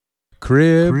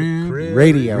Crib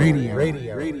Radio. Hey,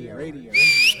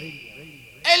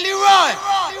 Leroy,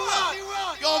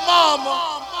 your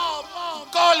mama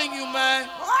calling you, man.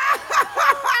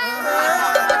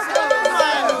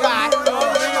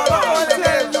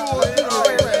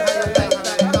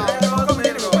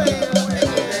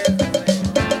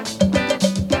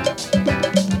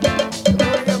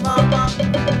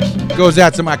 Goes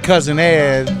out to my cousin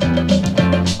Ed,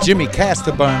 Jimmy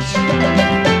Castor Bunch.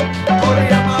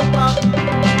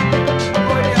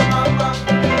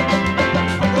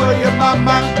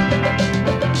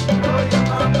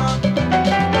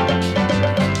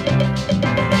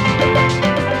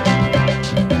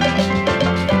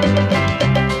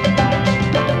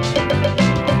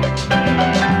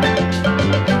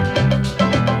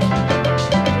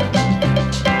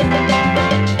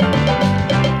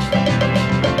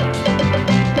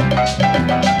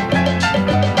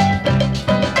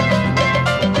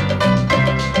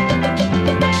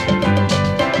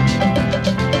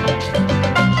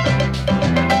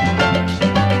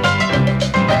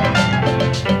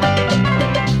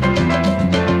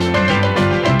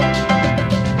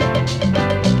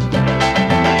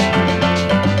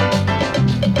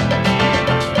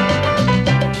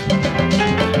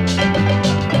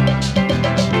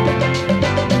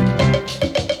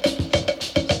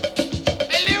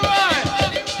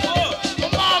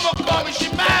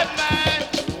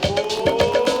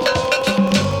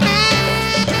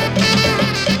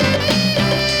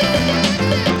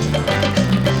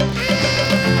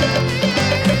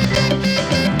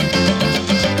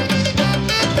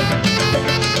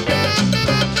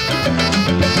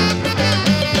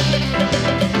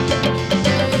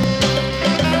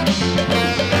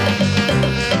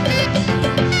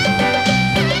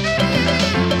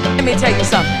 Let me tell you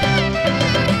something.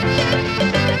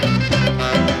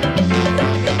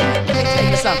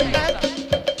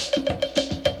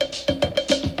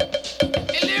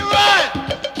 Hey, Leroy,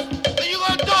 what you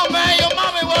gonna do, man? Your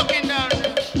mama walking down there.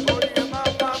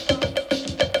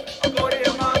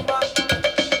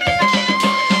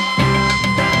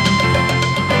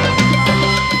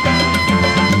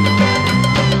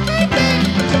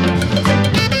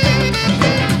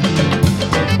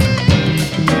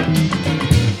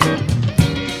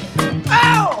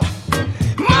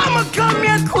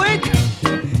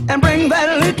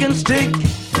 Stick.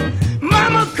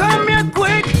 Mama, come here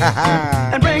quick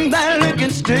and bring that licking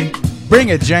stick. Bring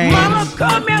it, James. Mama,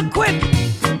 come here quick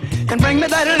and bring me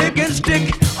that licking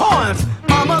stick. Horns.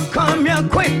 Mama, come here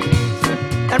quick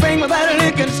and bring me that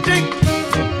licking stick.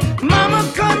 Mama,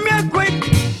 come here quick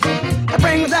and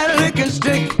bring me that licking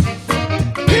stick.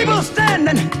 People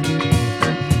standing in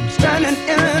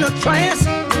a trance.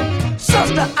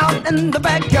 Sister out in the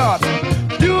backyard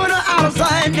doing an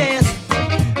outside dance.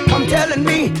 I'm telling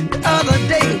me the other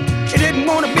day she didn't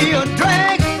want to be a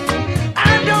drag.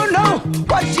 I don't know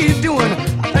what she's doing.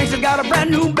 I think she's got a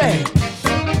brand new bag.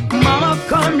 Mama,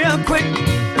 come here quick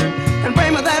and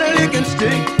bring me that licking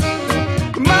stick.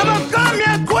 Mama, come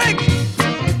here quick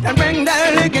and bring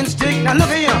that licking stick. Now look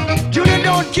at here, Junior,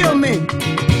 don't kill me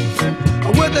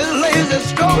with his lazy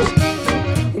strokes.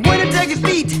 When he take his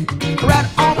feet right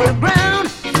off the ground,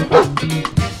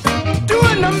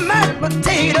 doing the mashed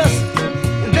potatoes.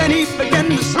 Then he began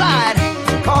to slide,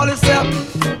 call himself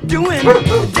doing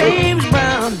James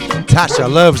Brown. Tasha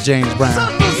loves James Brown.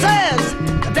 Sister says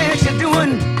the dance you're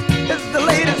doing is the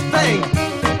latest thing.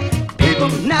 People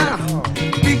now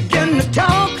begin to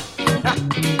talk.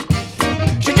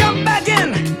 She jumped back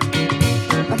in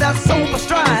that sofa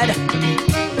stride.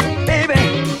 Baby,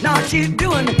 now she's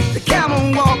doing the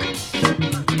camel walk.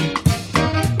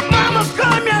 Mama,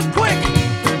 come here quick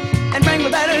and bring me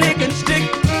that licking stick.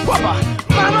 Whopper.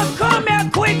 Mama, come here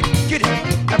quick, get it,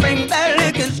 and bring that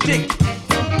licking stick.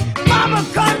 Mama,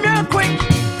 come here quick,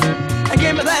 and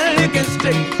give me that licking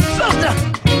stick. Sister,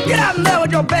 get out in there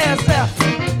with your bad self.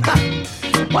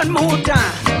 One more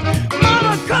time.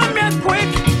 Mama, come here quick,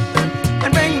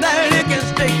 and bring that licking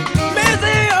stick.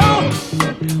 Missy, oh,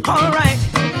 all right,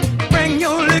 bring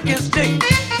your licking stick,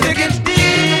 licking stick.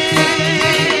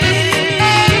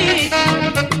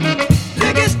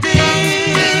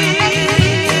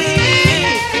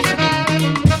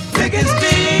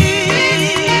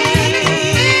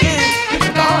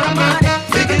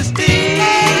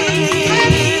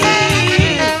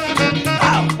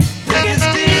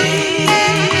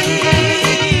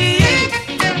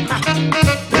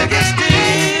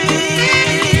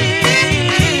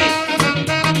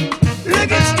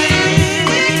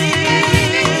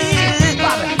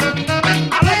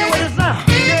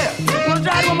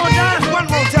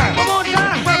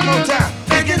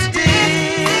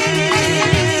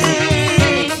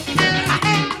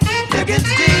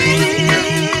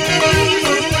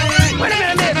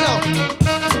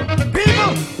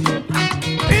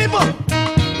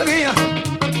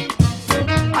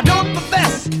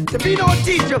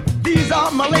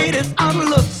 his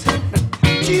outlooks.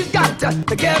 She's got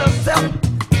to get herself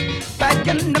back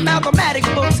in the mathematics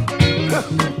books.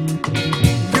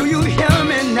 Do you hear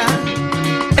me now?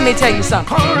 Let me tell you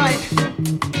something. All right.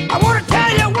 I want to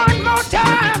tell you one more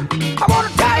time. I want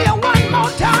to tell you one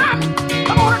more time.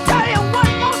 I want to tell you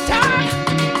one more time.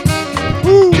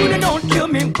 Junior don't kill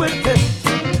me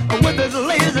with his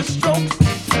laser strokes.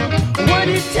 When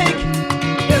he take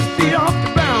his feet off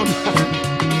the ground,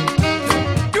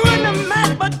 doing the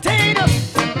mashed potatoes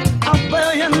out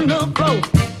there in the flow.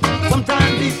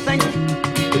 Sometimes he thinks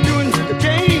we're doing the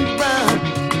James Brown.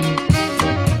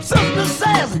 Sister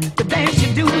says the dance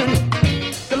you're doing,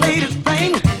 the latest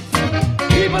thing.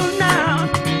 People now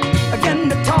again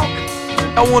to talk.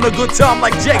 I want a good time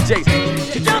like JJ.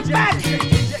 To jump back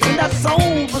in that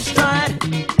soulful stride.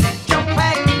 Jump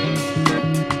back,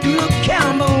 do the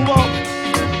camel walk.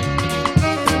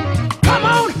 Come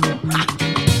on,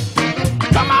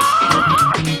 come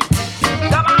on,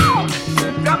 come on,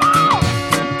 come on,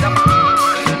 come on.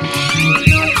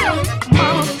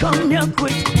 Mama, come here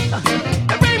quick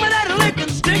and bring me that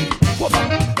licking stick.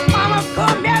 Mama,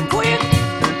 come here quick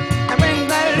and bring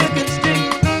that licking stick.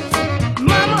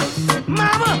 Mama,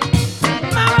 mama,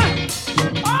 mama.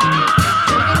 Oh,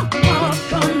 mama,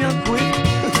 come here quick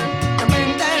and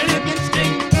bring that licking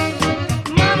stick.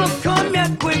 Mama, come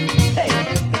here quick, hey,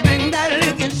 and bring that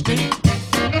licking stick.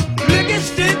 Licking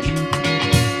stick,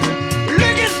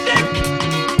 licking stick,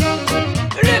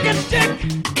 licking stick.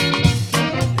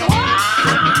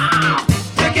 Wow,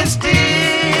 licking stick,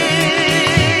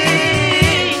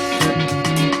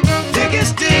 licking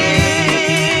stick.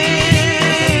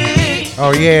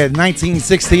 Oh yeah,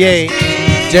 1968.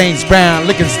 James Brown,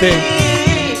 Lickin' Stick.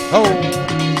 Oh.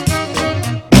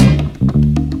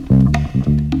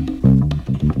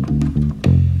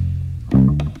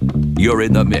 You're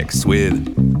in the mix with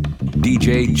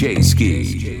DJ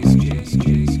J-Ski.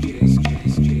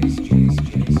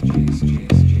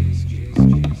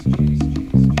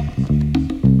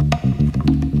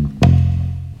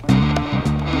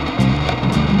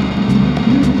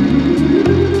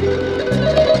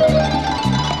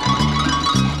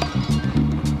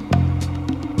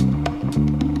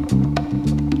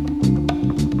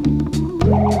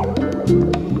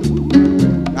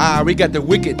 We got the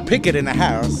wicked Pickett in the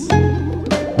house.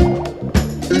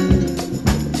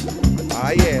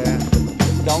 Oh yeah,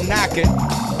 don't knock it.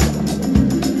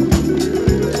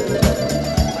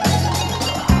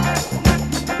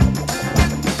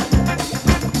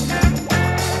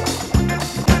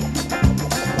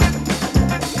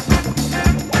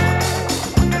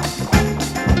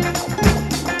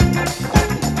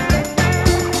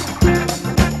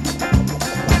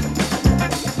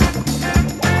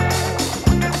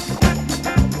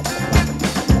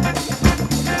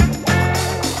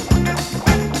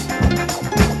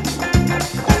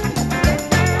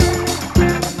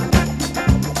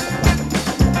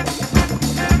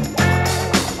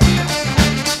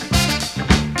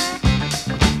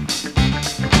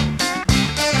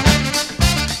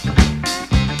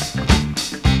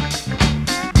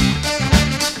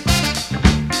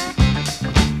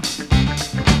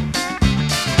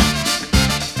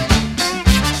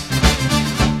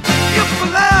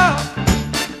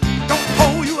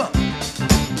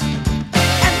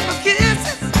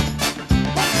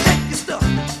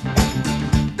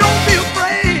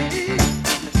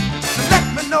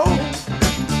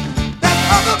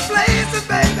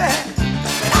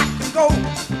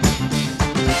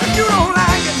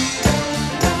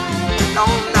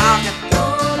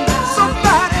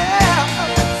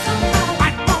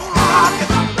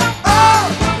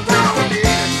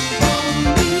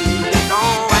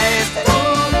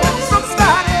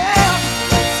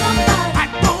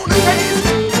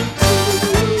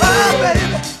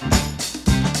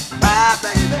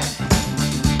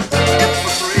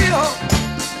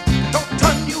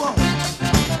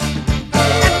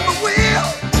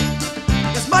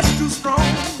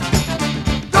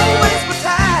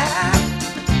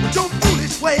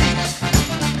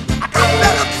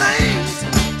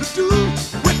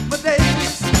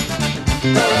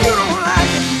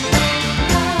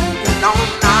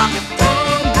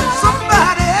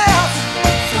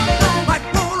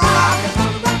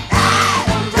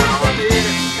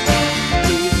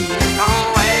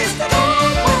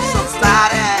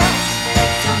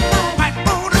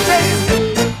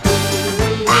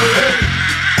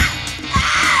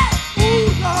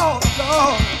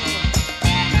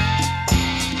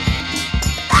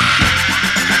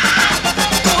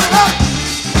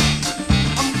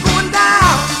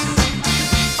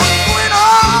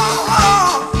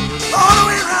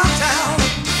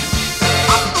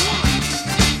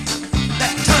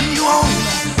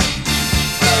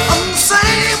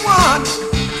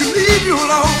 leave you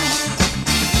alone.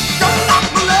 Don't knock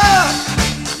my love.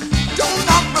 Don't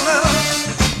knock my love.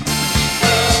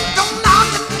 Don't knock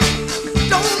it.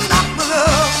 Don't knock my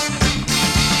love.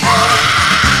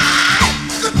 Ah,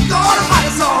 good God Almighty,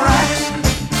 it's all right.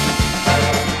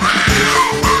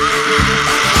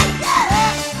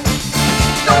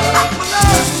 Don't knock my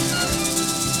love.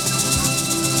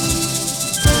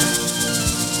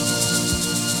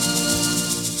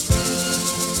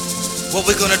 What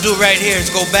we're gonna do right here is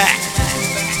go back,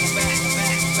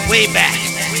 way back.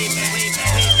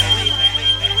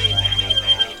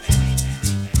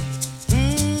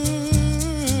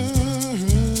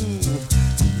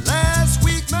 Last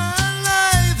week my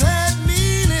life had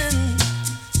meaning.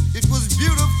 It was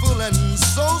beautiful and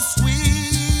so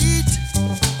sweet.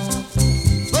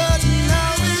 But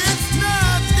now it's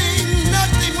nothing,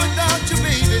 nothing without you,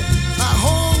 baby. My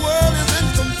whole world is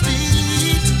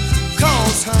incomplete.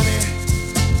 'Cause, honey,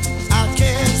 I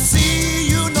can't see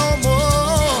you no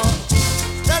more.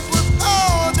 That was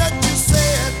all that you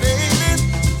said, baby.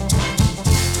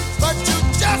 But you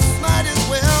just might as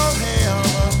well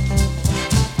have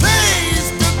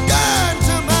placed a gun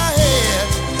to my head,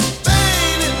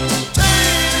 baby,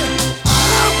 baby.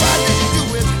 Oh, why did you do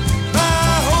it? My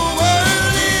whole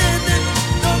world ended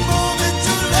the moment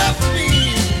you left me.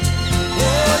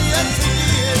 Oh, yes it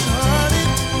did, honey.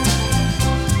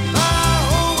 My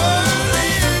whole world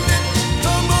ended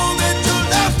the moment you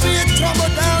left me. It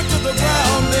crumbled down to the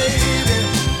ground, baby.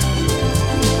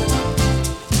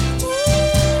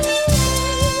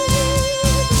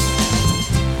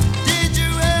 Did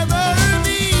you ever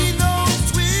mean those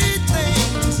sweet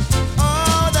things?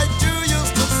 All that you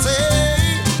used to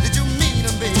say, did you mean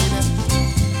them, baby?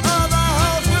 Oh, the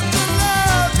house with the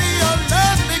lovely, a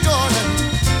lovely garden,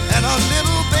 and a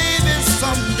little baby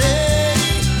someday.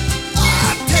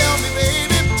 Ah, tell me,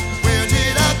 baby, where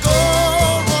did I go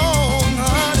wrong,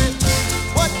 honey?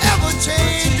 Whatever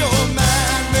changed your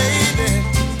mind, baby?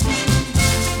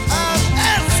 I've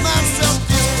asked myself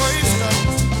this question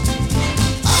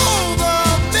over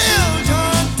a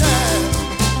million times,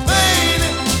 baby,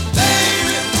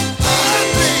 baby, oh,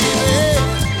 baby.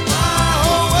 My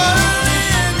whole world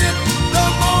ended the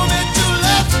moment you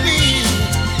left me.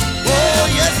 Oh,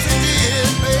 yes it did,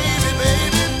 baby,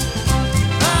 baby.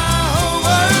 My whole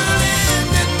world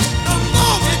ended the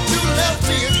moment you left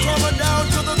me. It crumbled down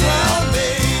to the ground,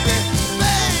 baby,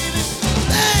 baby,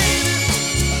 baby.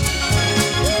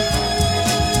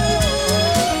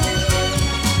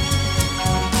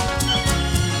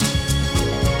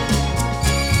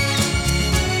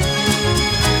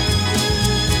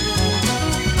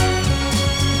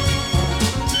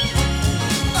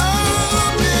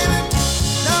 Oh, baby,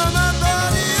 now my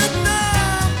body is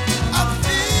numb. I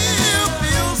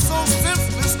feel so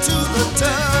senseless to the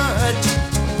touch.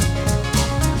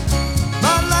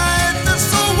 My life is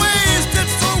so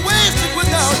wasted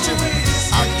without you.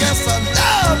 I guess I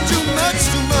loved you much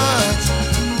too much.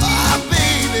 Ah,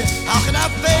 baby, how can I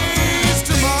face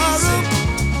tomorrow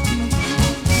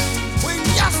when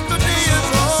yesterday is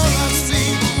all I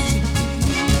see?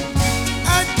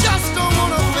 I just don't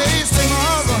wanna face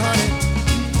tomorrow, honey.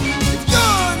 If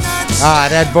you're not Ah,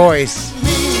 that voice.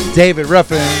 me, David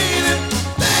Ruffin. baby,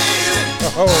 baby.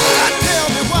 Oh. Tell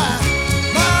me why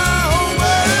my whole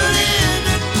world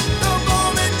ended the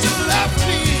moment you left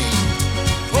me.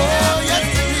 Oh, yes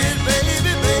it did,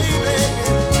 baby, baby.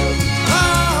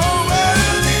 My whole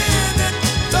world ended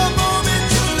the moment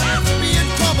you left me. It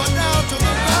crumbled down to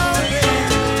the ground, baby.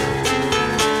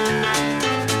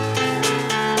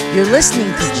 You're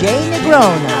listening to Jay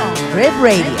Negron on Rib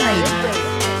Radio.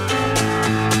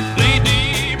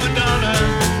 Lady Madonna,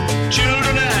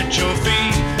 children at your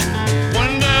feet.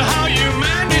 Wonder how you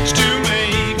manage to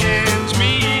make ends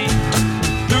meet.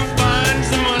 Who finds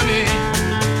the money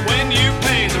when you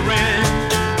pay the rent?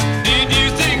 Did you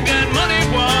think that money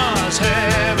was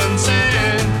heaven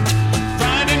sent?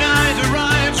 Friday night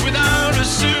arrives without a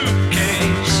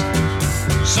suitcase.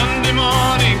 Sunday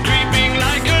morning creeping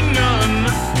like a nun.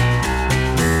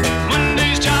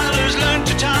 Monday's child has learned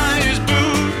to tie his boots.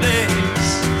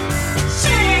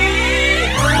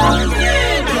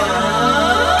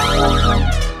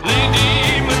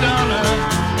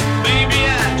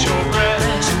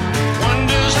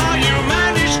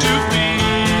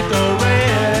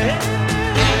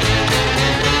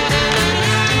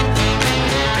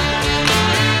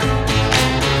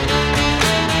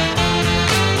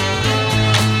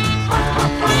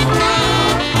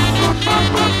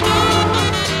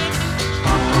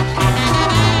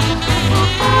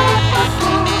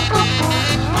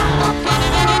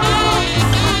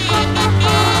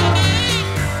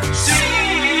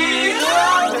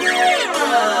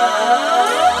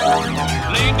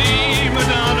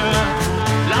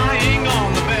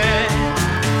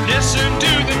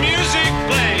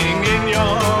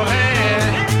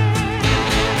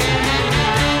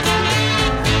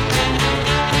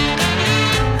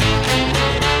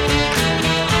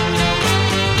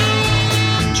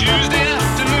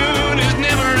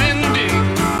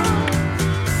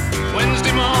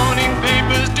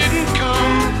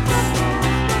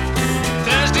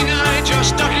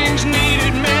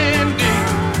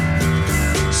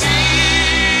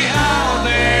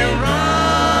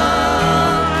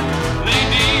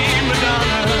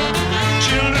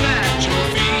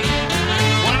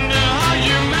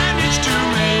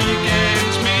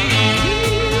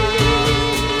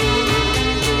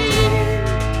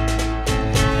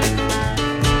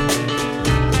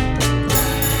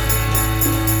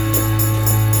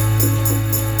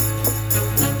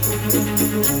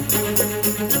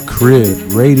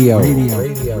 Crib Radio.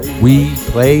 We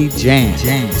play jam.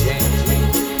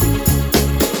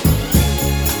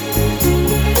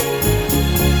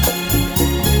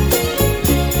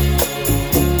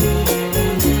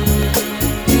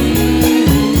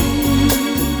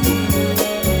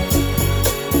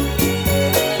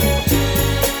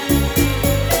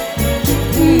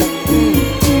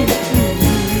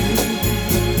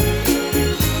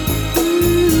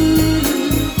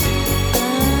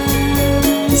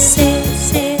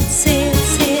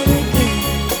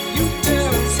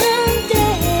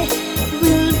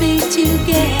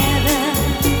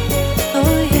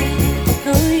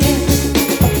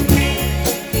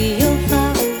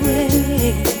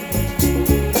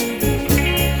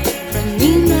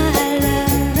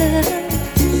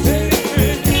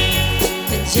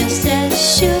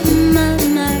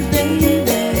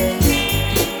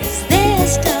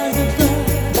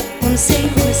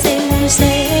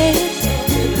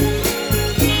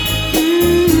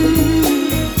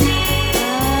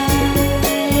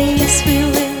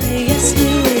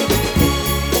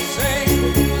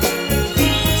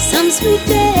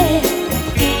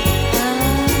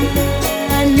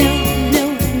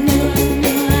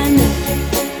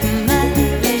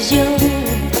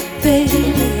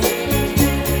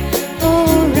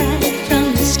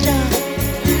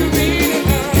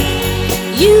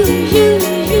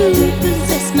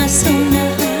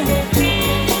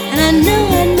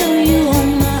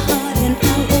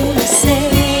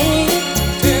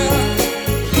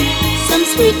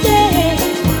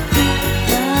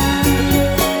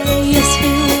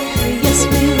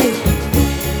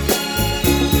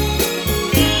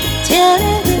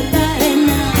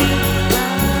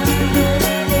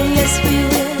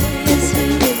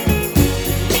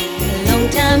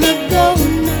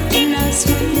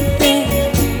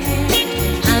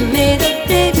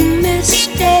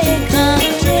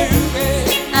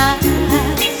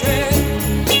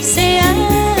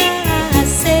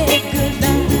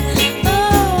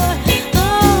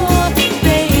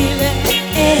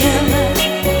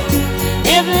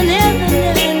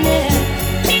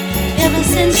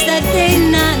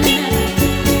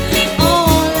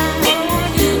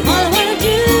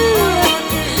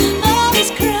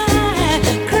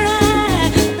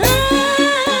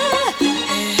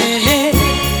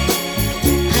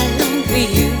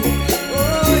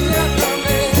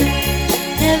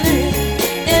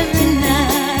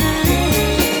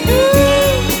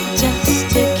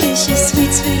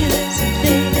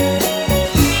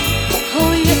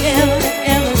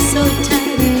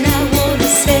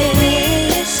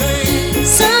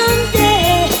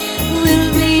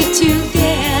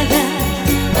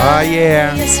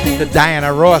 The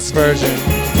Diana Ross version.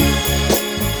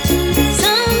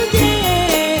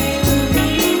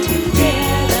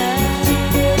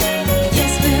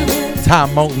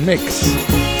 Tom Moulton mix.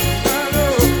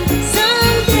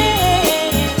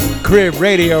 Crib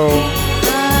Radio.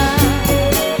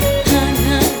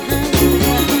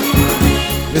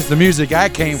 This is the music I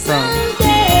came from.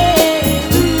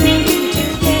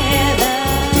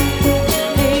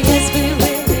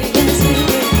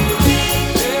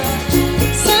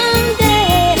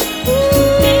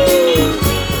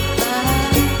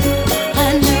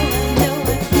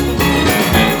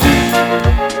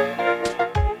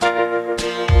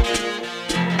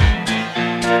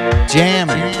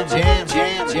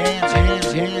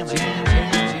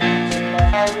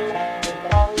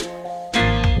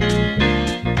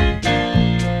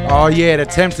 Oh yeah, the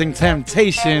Tempting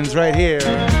Temptations right here.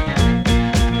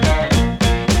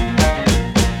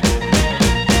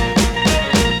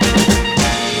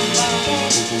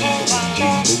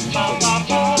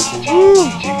 Woo.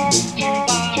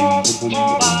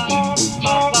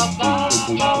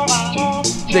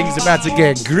 Things about to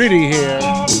get gritty here.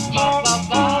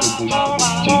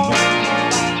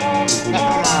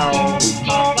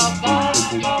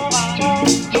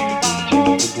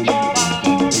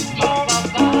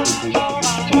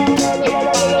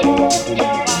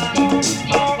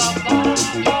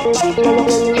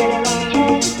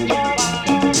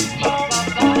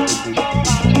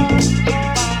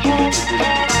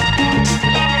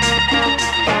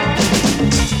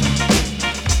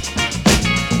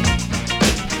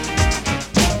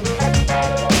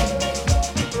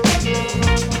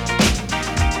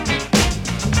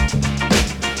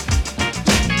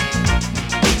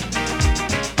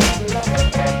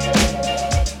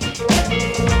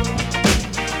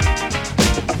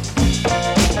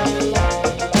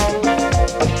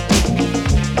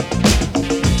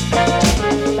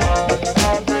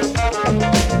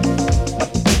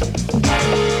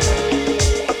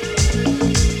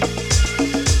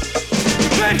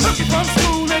 From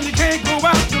school and you can't go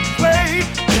out to play.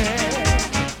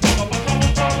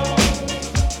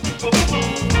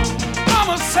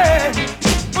 Mama said,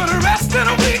 for the rest of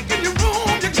the week in your room,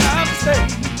 you gotta stay.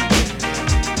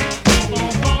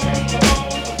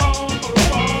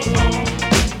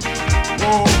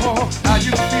 Oh, now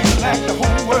you feel like the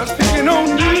whole world's picking on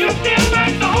you. Now you feel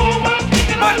like the whole world's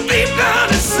picking on you. But deep down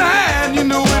inside, you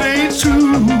know it ain't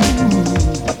true.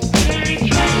 It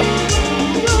ain't true.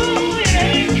 It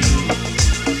ain't true.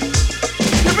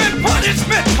 You've been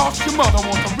punishment 'cause your mother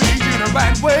wants to raise you the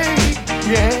right way.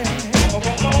 Yeah.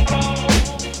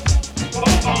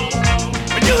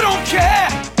 But you don't care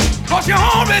 'cause you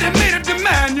already made a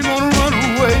demand. You're gonna run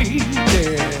away.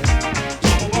 Yeah.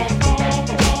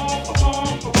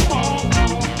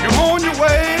 On your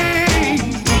way.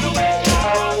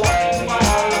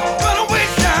 Run away,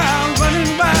 child,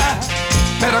 running wild.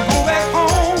 Better go back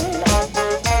home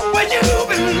where you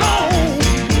belong.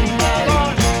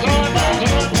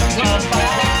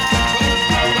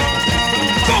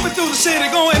 Going through the city,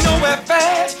 going nowhere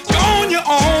fast. You're on your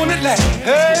own at last.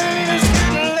 Hey, it's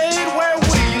getting late, where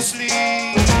will you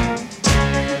sleep?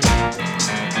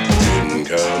 Getting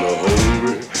kinda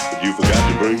hungry, but you forgot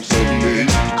to bring something to eat.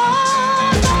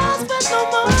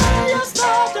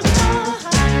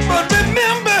 But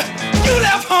remember, you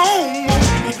left home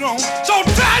won't be grown, so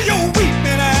dry your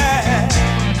weeping eyes.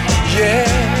 Yeah.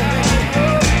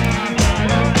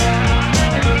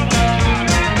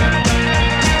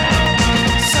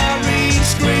 Sorry,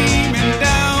 screaming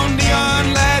down the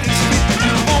unlighted street.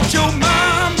 You want your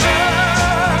mama.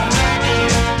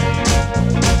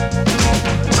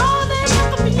 Oh, they're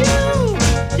looking for you.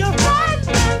 You're right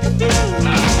and confused.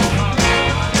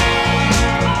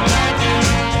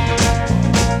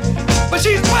 But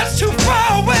she's much too far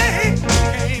away.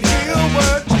 Can't hear a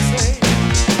word you say.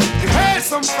 You heard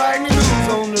some frightening news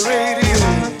on the radio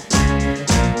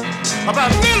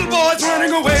about little boys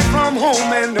running away from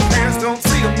home and the parents don't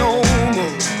see them no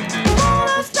more.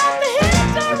 Wanna stop the hit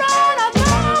to run up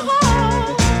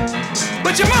home.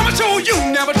 But your mama told you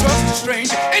never trust a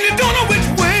stranger, and you don't know which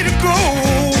way to go.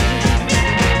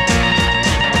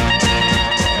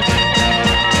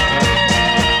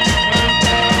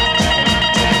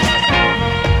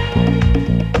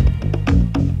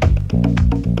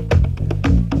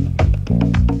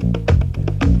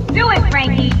 Do it,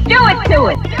 Frankie. Do it, do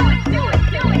it.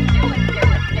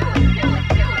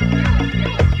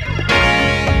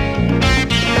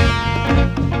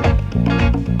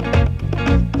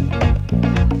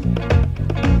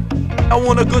 I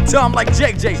want a good time like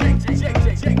JJ.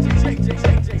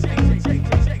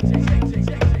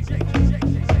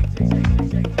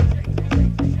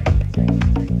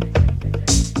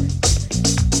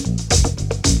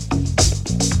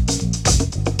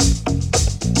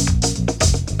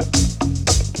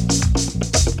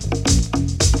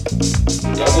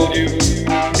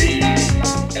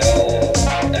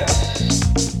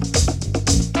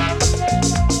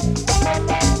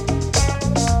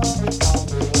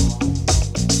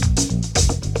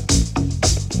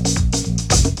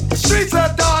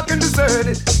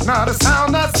 Now the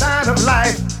sound, that sign of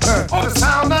life. Oh, the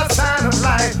sound, that sign of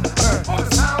life. Oh,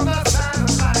 the sound, that sign of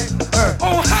life.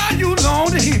 Oh, how you long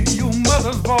to hear your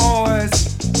mother's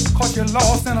voice. 'Cause you're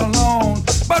lost and alone.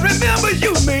 But remember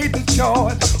you made the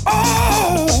choice.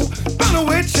 Oh, run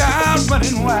away, child,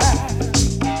 running wild.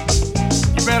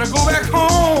 You better go back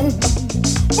home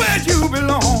where you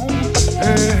belong.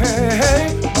 Hey, hey, hey,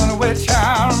 run away,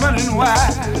 child, running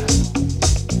wild.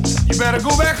 You better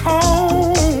go back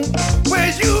home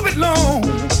where you belong.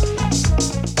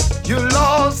 You're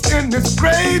lost in this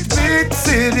great big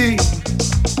city.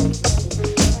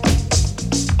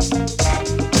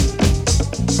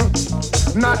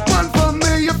 Not one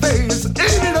familiar face,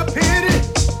 ain't it a pity?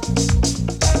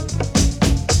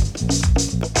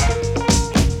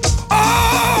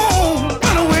 Oh,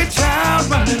 run away, child,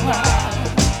 running wild.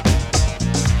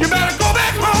 You better go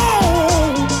back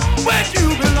home where you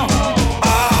belong.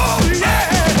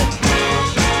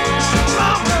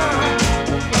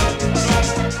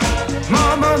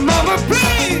 Mama,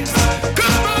 please,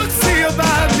 come and see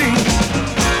about me.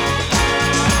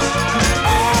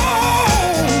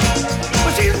 Oh,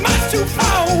 but she's much too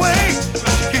far away.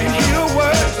 She can't hear a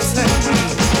word to say.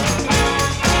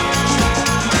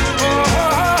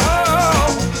 Oh,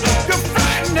 you're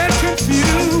frightened and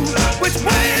confused. Which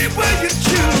way will you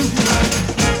choose?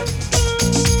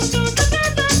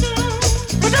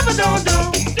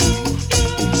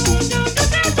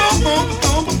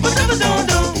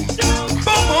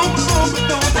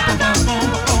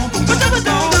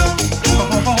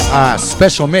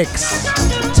 Special mix,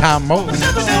 Tom Moulton.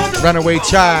 Runaway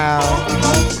Child,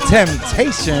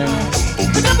 Temptation.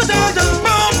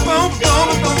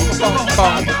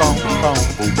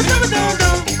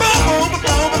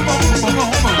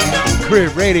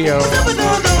 Crib Radio.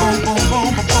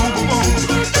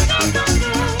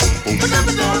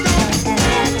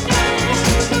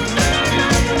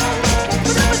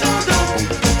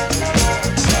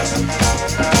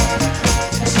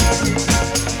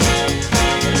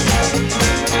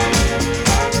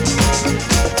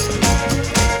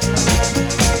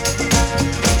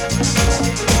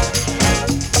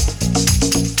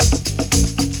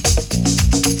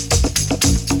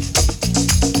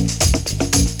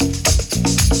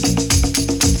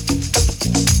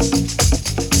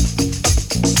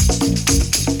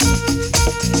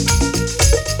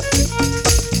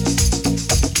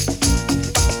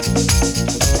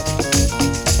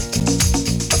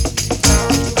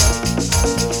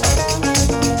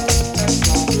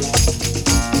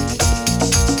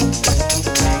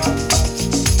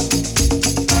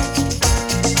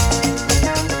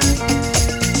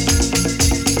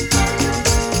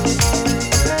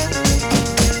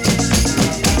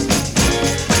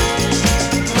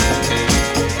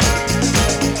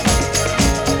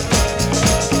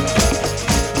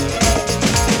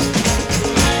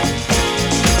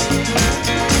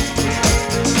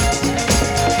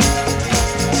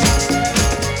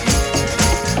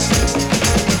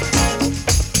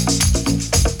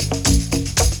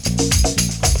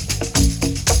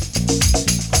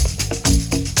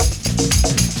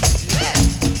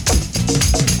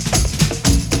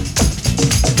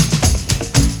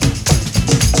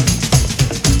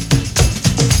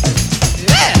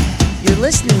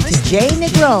 J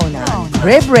Negron on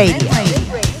Crib Radio.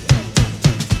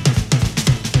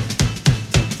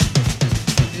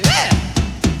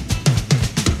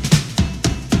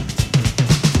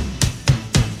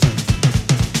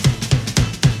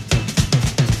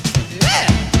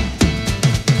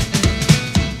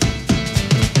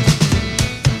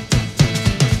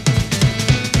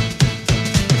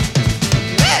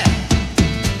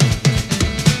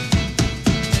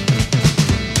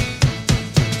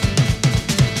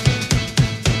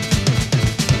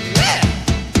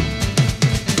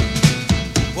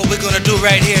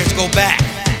 Right here is go back,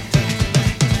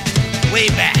 way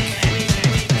back.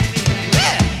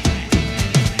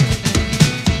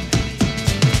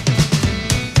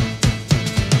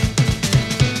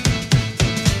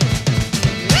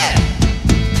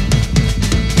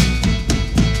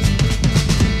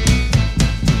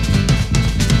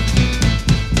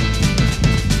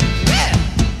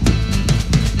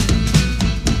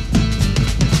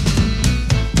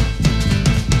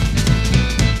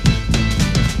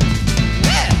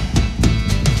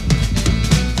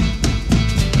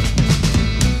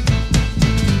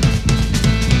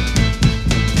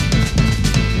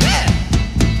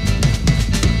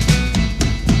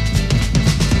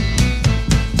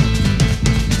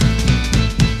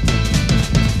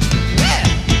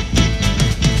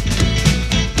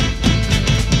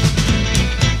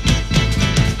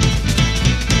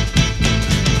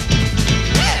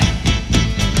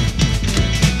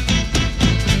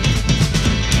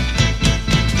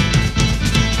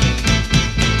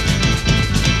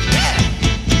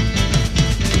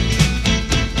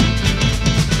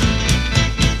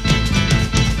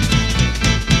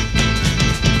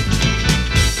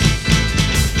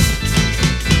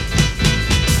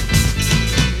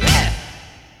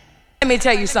 Let me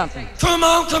tell you something. Come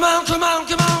on, come on, come on,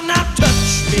 come on, now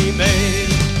touch me, babe.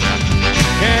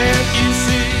 Can't you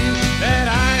see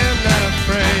that I am not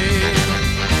afraid?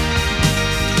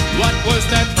 What was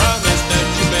that promise that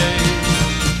you made?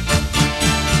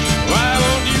 Why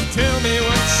won't you tell me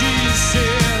what she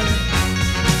said?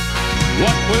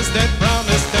 What was that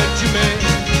promise that you made?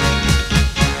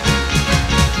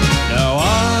 Now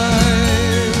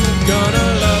I'm gonna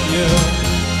love you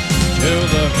till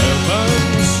the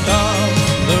heavens stop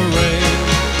the rain.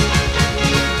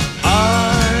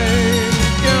 I'm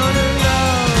gonna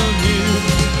love you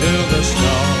till the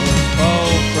stars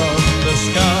fall from the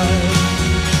sky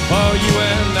for you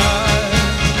and I.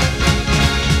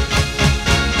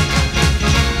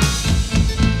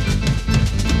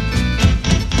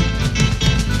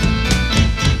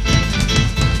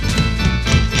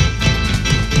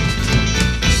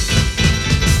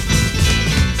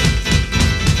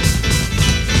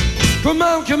 Come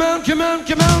on, come on, come on,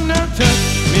 come on, now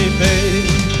touch me, babe.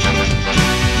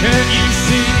 Can't you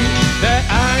see that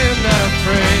I am not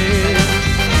afraid?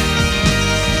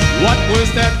 What was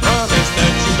that promise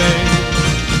that you made?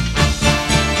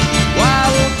 Why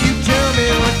won't you tell me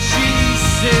what she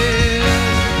said?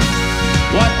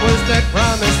 What was that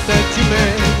promise that you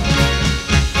made?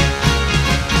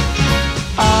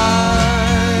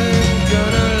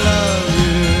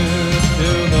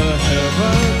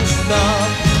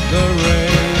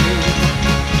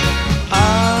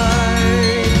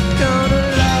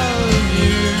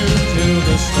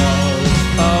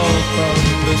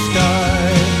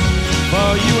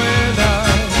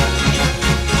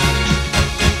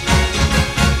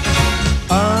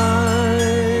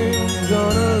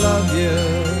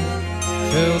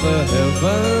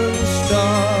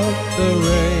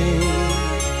 say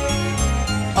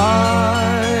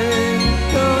I'm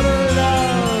gonna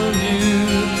love you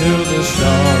till the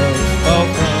stars fall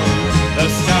from the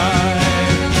sky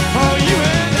for you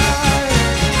and I.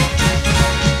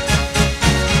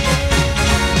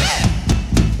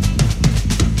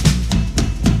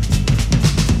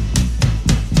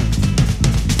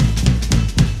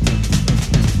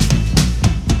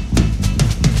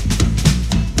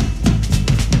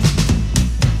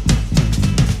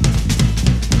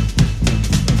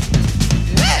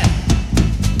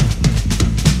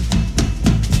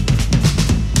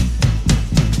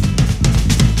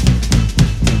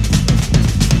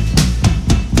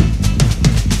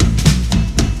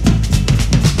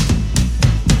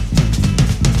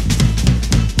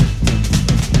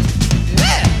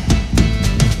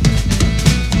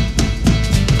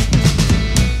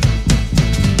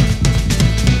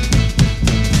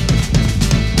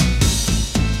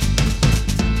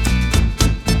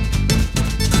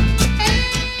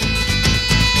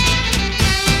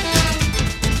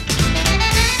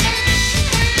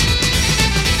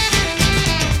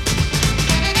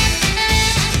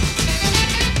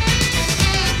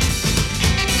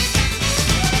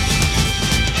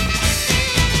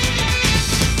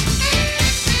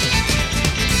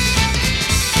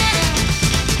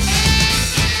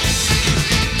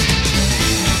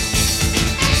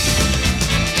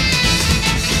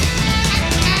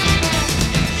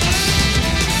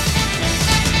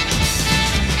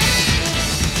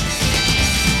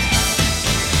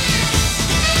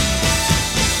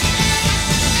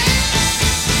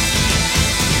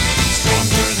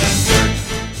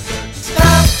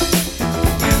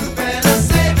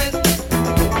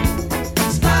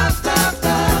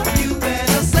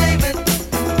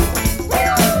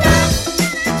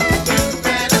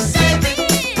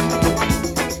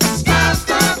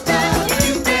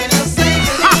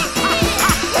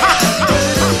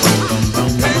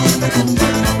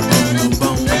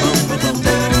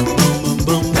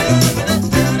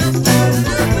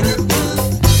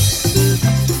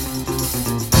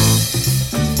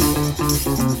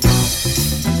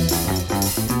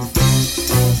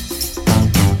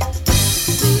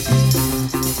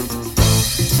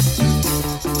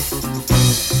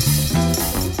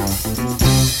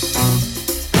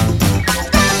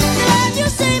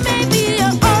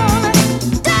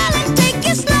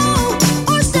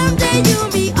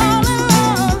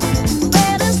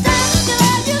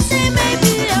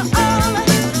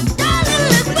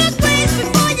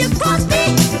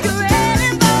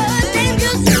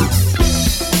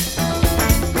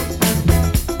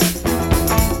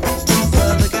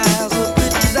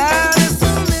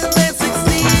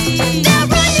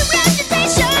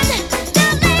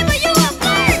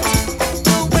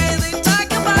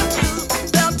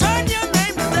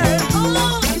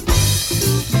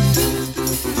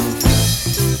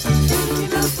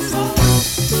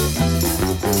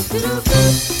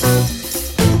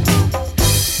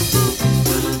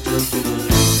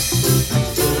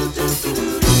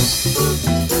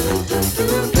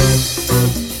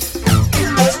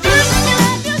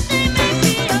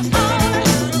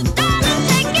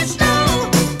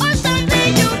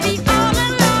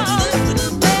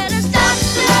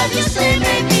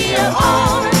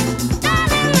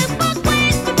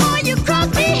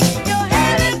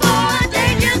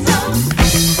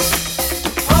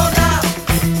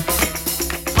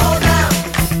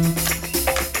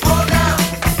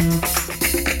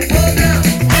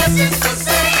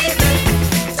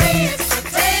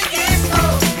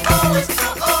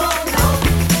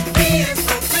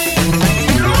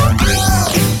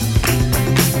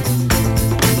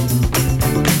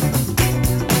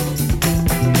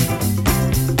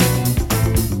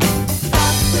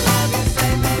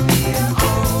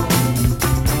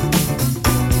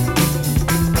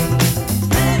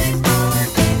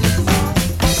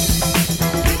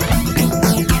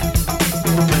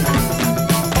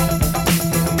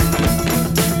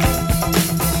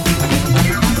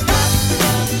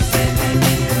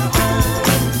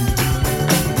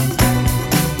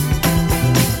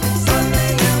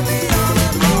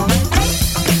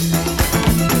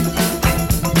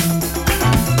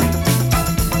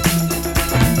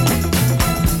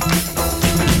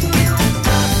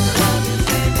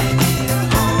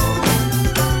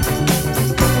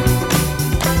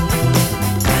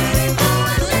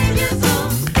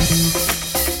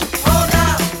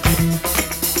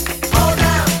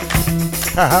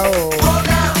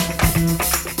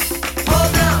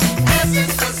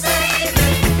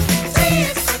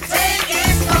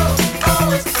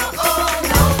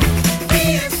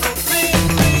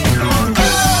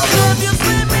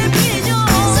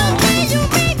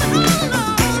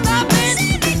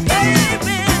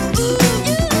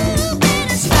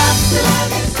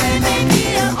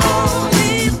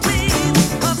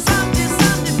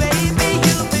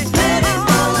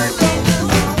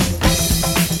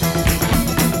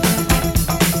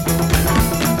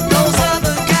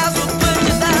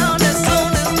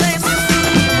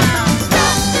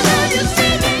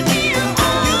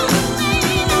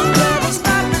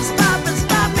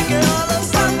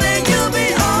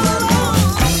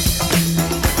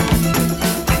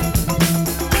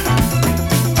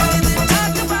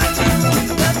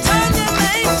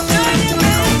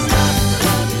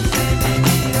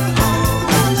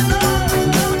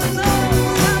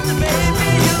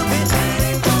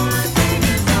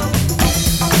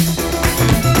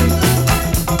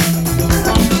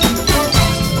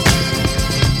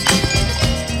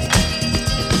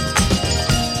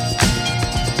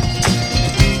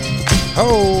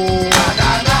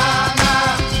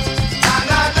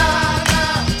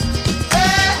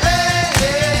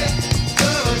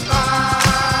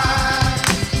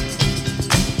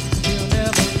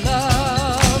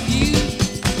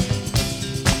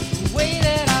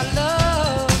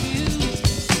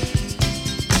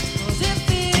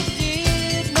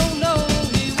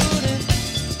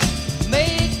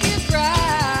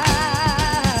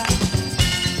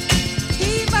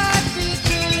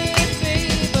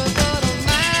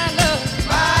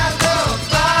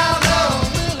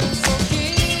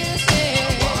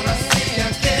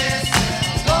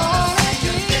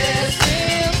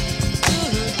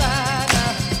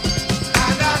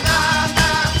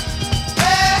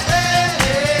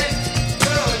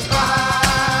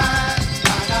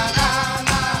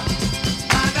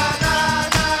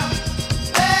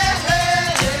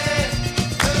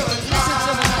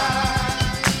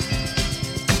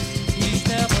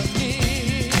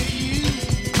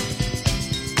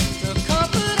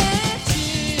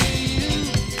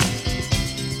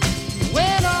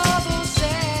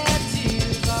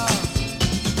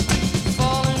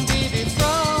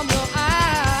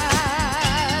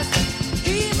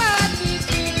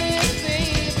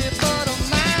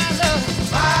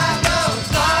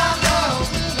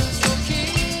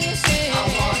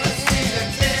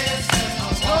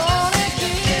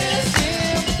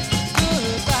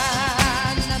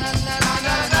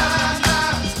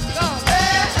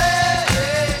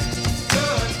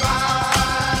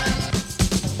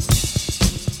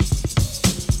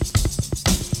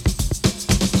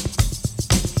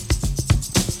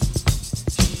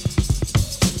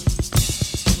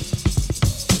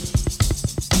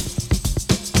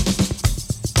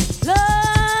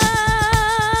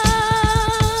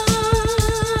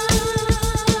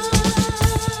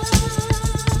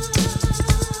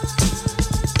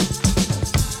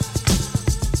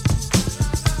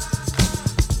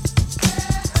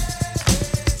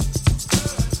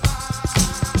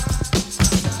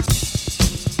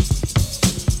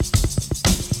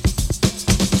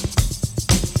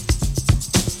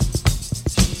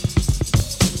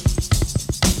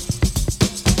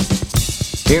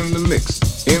 In the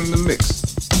mix, in the mix.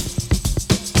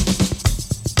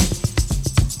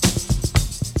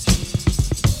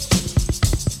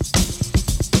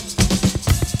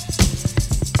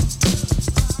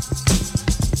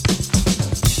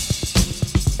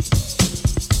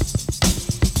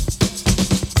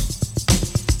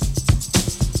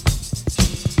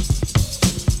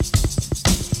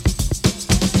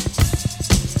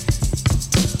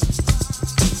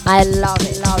 I love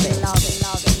it, love it, love it,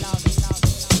 love it, love it, love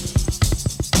it.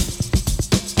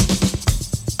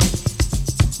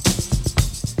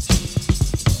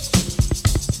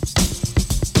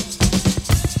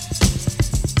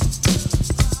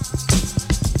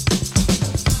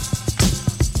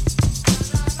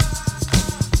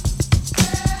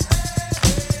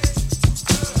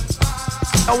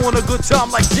 I want a good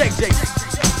time like JJ.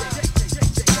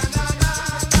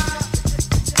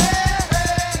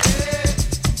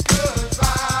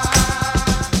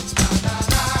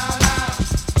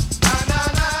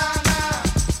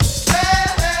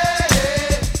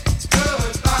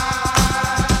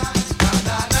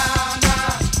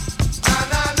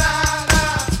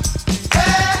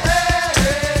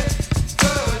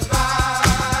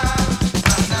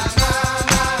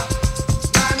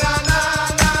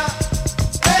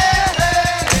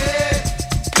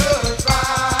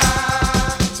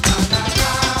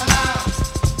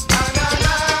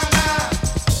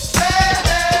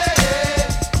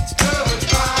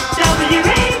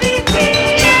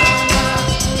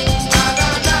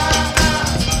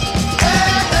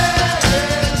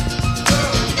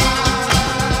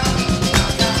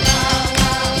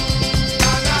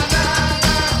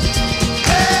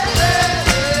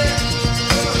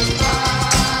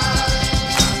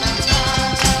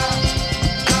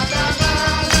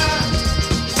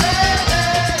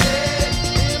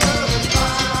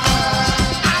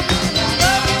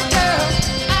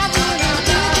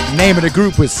 Name of the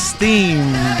group was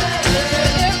Steam.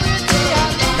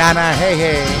 Nah, nah, hey,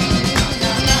 hey.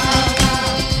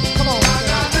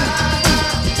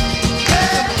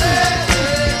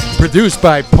 Produced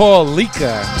by Paul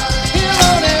Lika,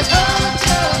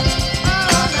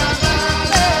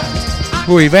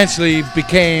 who eventually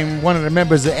became one of the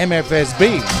members of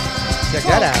MFSB. Check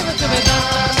that out.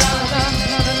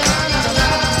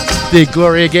 Did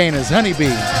Gloria Gaynor's Honeybee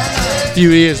a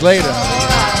few years later.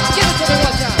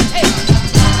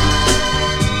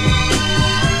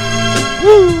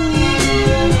 Woo!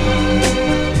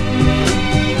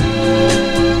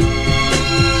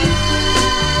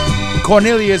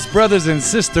 Cornelius brothers and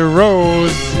sister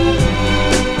Rose.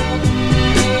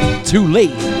 Too late.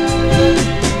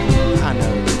 I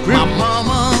know. My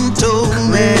mama told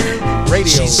me, radio.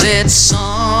 She said,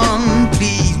 son,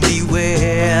 please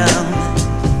beware.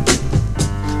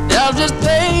 There's this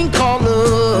thing called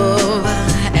love,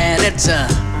 and it's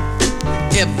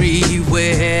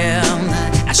everywhere.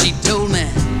 And she told me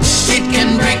it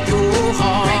can break your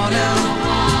heart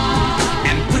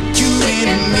and put you in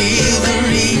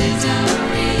misery.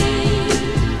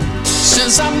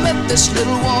 Since I met this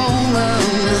little woman,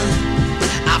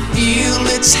 I feel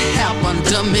it's happened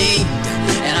to me.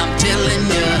 And I'm telling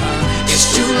you, it's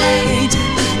too late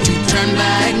to turn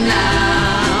back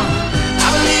now.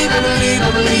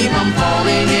 I believe I'm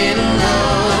falling in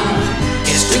love.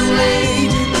 It's too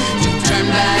late to turn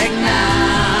back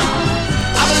now.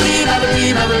 I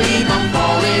believe I'm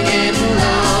falling in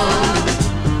love.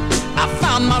 I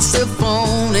found myself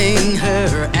phoning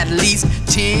her at least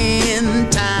 10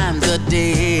 times a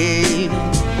day.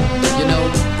 You know,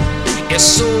 it's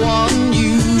so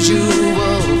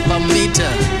unusual for me to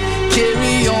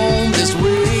carry on this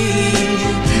way.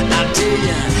 I tell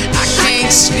you, I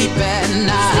can't sleep at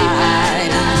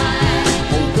night,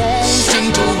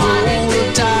 wanting to hold her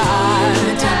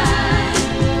tight.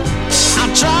 I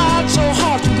tried so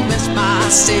hard to convince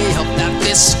myself that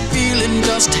this feeling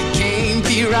just can't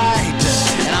be right.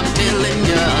 And I'm telling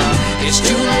you, it's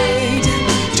too late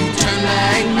to turn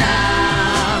back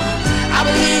now. I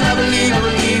believe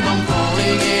I'm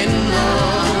falling in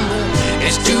love.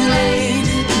 It's too late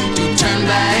to turn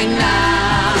back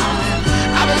now.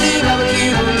 I believe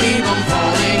I'm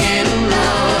falling in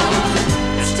love.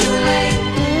 It's too late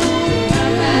to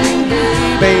turn back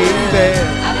now. Baby.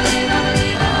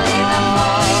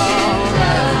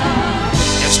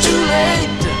 It's too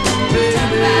late,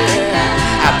 baby.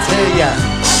 I tell ya.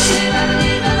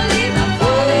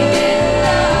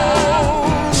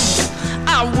 I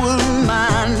wouldn't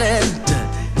mind it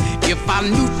if I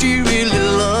knew she really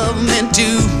loved me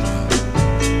too.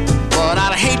 But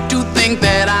I'd hate to think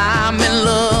that I'm in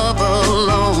love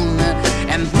alone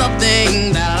and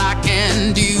nothing that I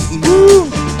can do. Oh,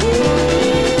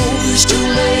 it's too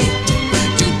late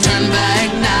to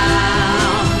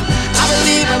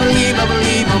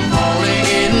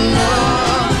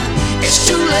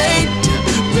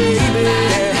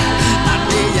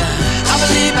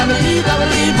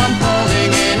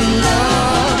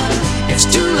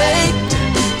late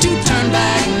to turn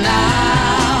back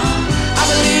now. I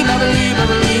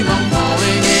believe I'm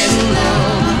falling in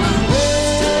love.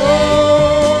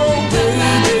 Oh,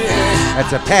 baby.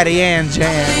 That's a Patty Ann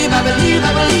jam. I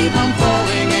believe I'm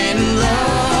falling in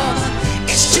love.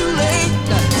 It's too late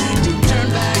to turn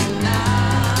back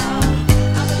now.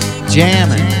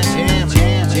 Jamming.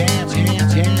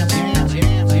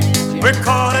 We're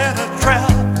caught in a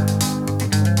trap.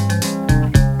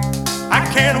 I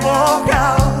can't walk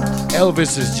out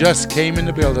Elvis has just came in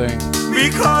the building.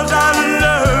 because I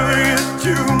love you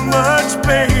too much,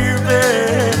 baby.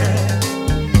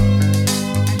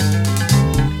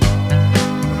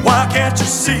 Why can't you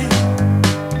see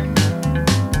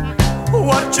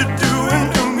what you're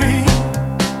doing to me?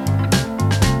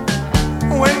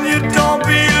 When you don't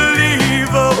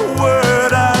believe a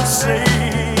word I say.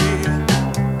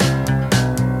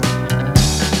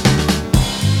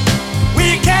 We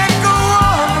can't go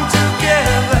on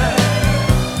together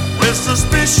with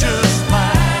suspicious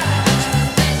minds,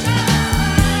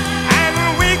 and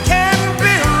we can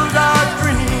build our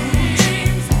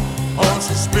dreams on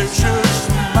suspicious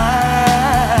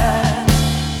minds.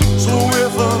 So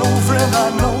if an old friend I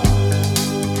know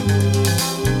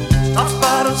stops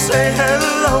by to say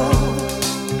hello,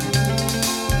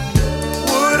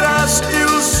 would I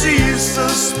still see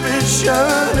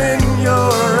suspicion in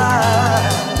your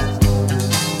eyes?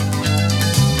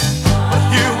 But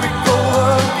here we go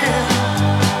again,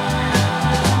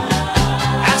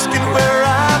 asking where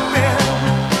I've been.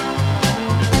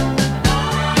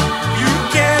 You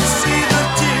can't see the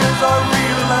tears are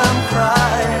real, I'm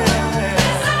crying.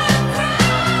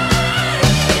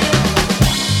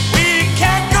 We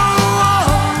can't go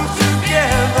on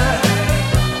together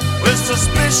with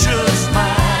suspicious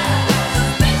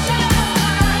minds,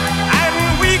 and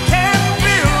we can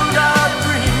build our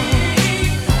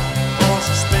dreams on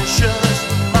suspicious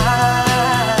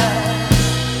minds.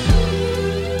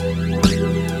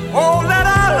 Oh, let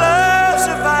our love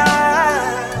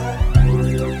survive.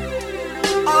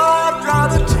 Oh, dry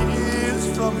the tears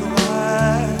from your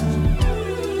eyes.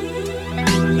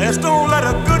 Let's don't let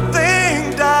a good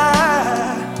thing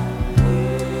die.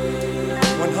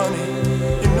 When, honey,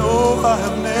 you know I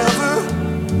have never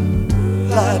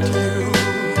lied to you.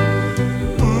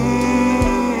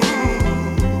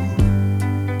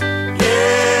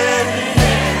 Yeah,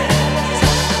 yeah.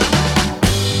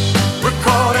 We're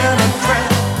caught in a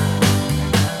trap.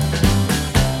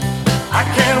 I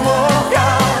can't walk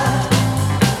out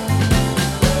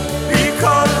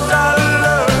because I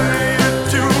love you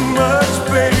too much,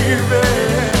 baby.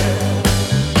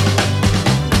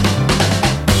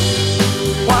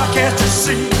 Why can't you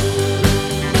see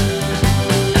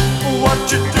what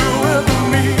you're doing to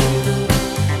me?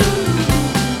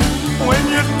 When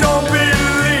you don't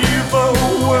believe a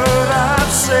word I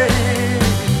say.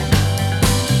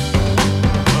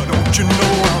 Don't you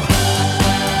know I'm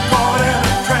caught in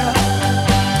a trap?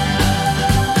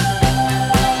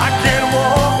 I can't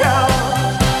walk out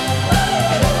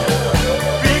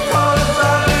because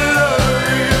I love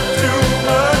you too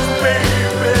much,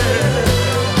 baby.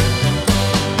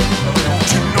 Don't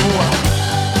you know I'm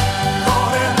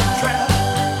caught in a trap?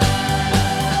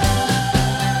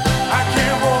 I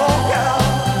can't walk out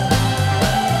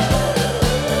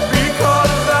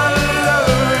because I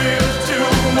love you too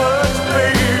much,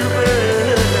 baby.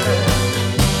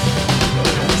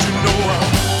 Don't you know I'm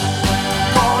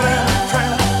caught in a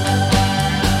trap?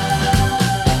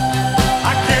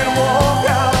 I can't walk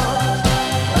out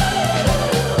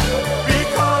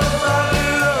because I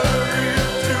love you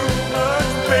too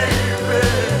much, baby.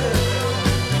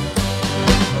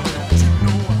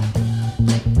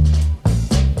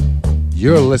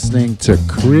 You're listening to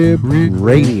Crib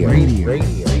Radio.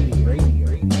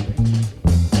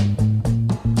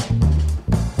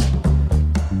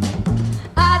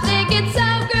 I think it's so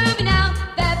groovy now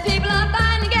that people are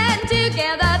finally getting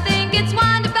together. I think it's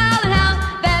wonderful now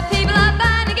that people are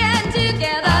finally getting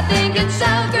together. I think it's so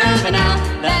groovy now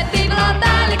that people are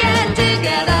finally getting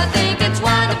together. I think it's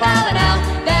wonderful now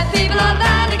that people are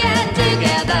finally getting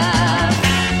together.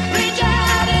 Reach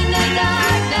out in the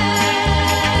darkness.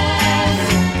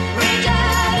 Reach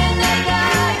out in the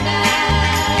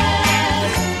darkness.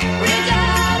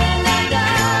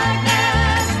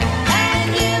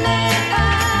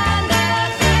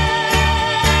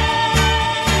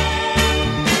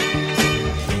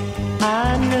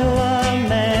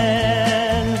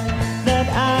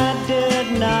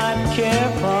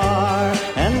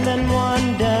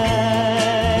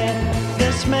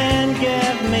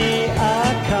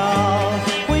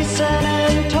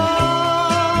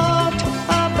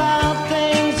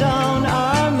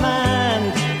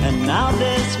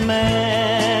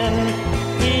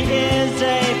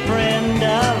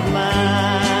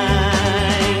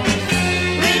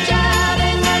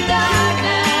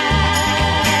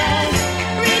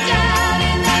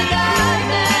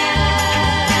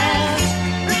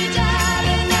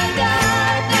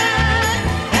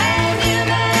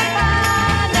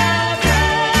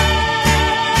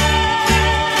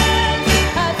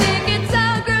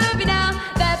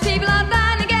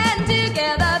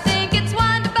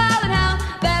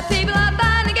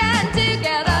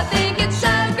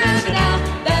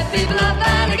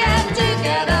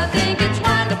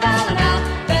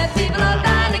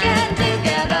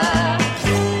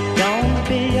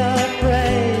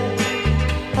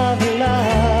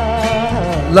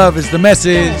 Love is the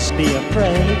message. Don't be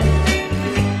afraid.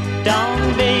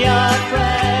 Don't be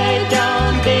afraid.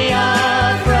 Don't be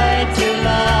afraid to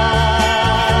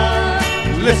love.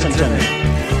 Listen to me.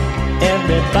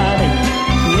 Everybody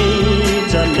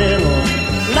needs a little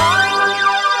love.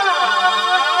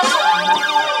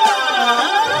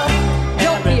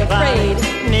 Don't be afraid.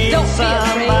 Need Don't be afraid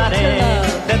somebody to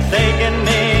love. that they can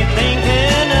be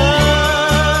thinking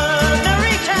of. Now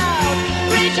reach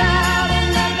out in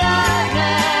the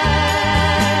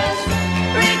darkness.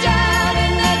 Reach out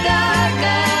in the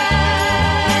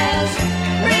darkness.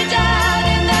 Reach out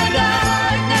in the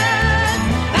darkness,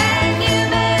 and you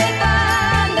may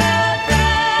find a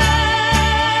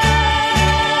friend.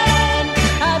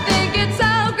 I think it's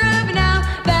so groovy now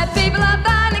that people are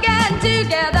finally getting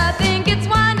together. I think it's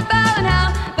wonderful and how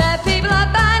that people are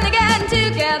finally getting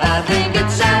together. I think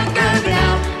it's so groovy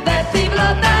now that people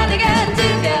are finally getting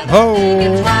together. I think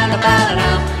it's wonderful and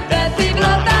how that people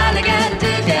are finally getting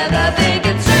together. I think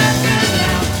it's so groovy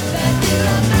now that people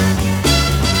are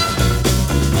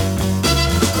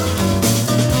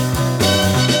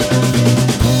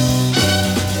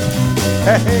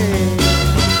Hey.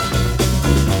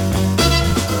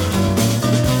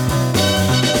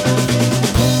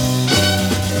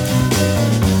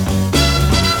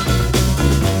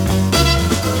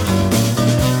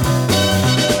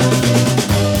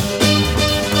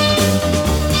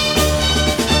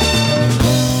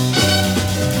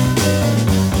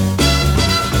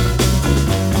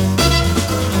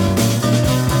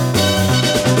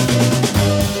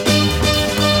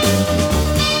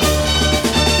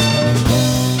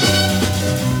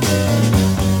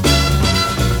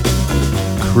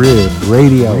 Crib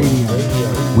Radio.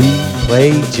 We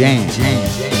play jam.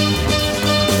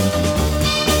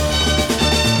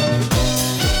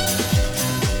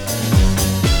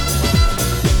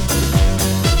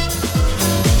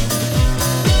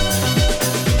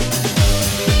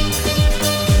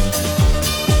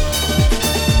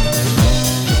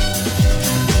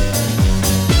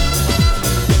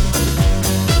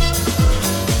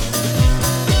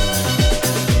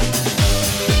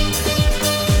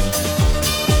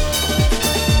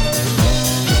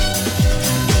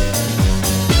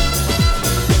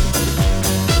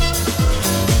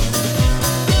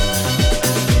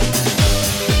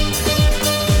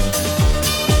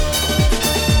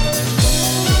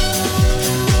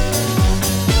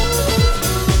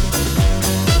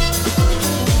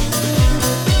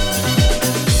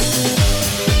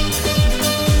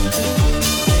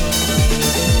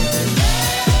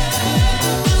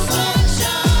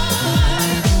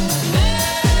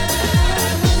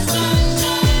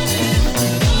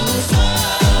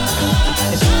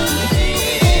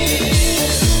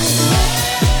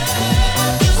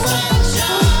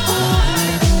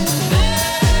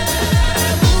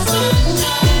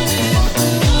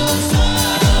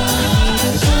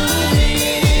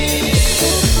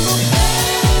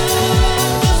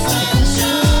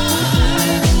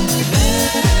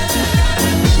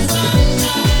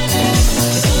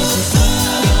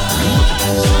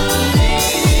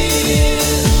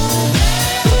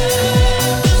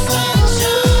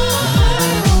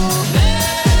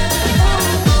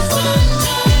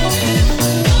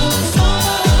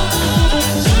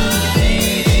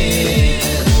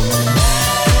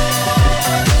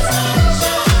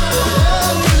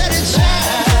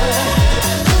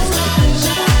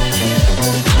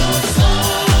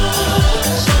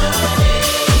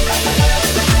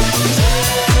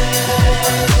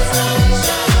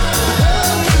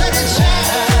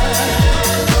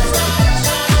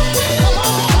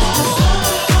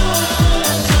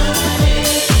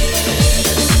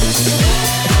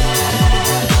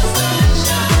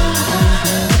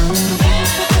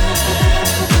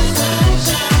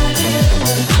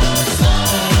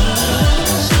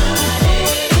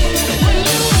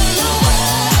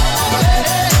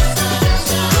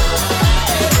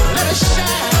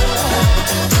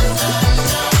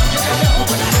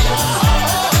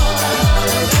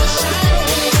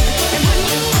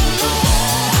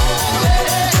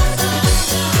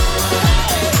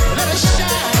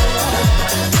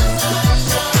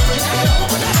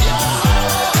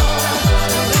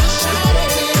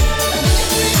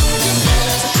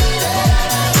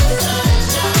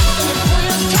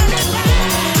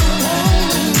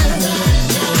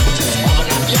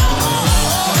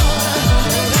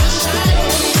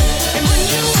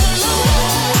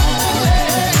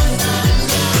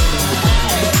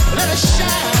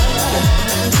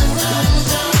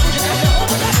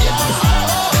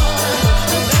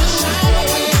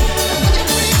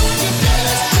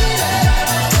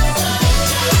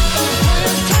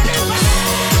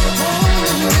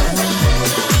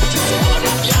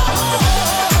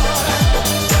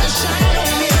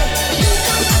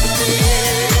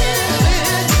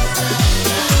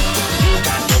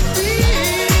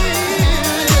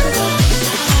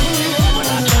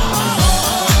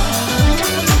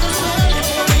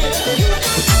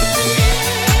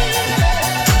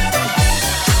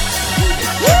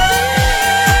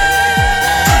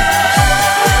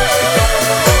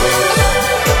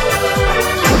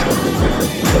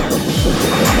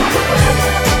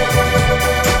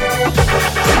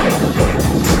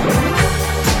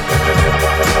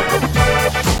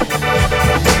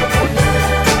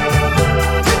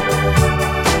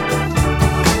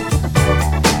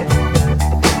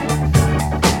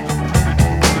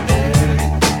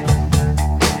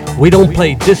 We don't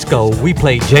play disco, we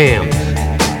play jams.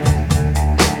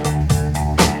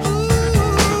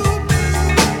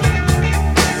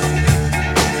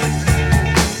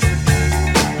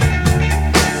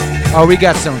 Oh, we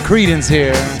got some Creedence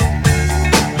here.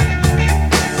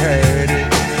 Heard it.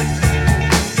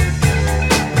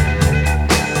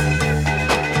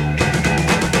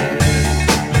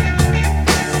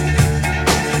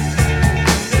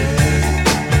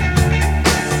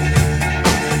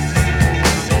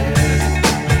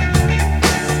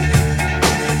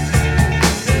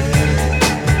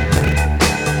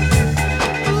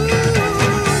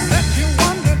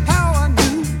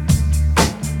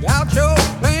 Out your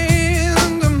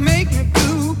plan to make me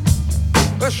blue.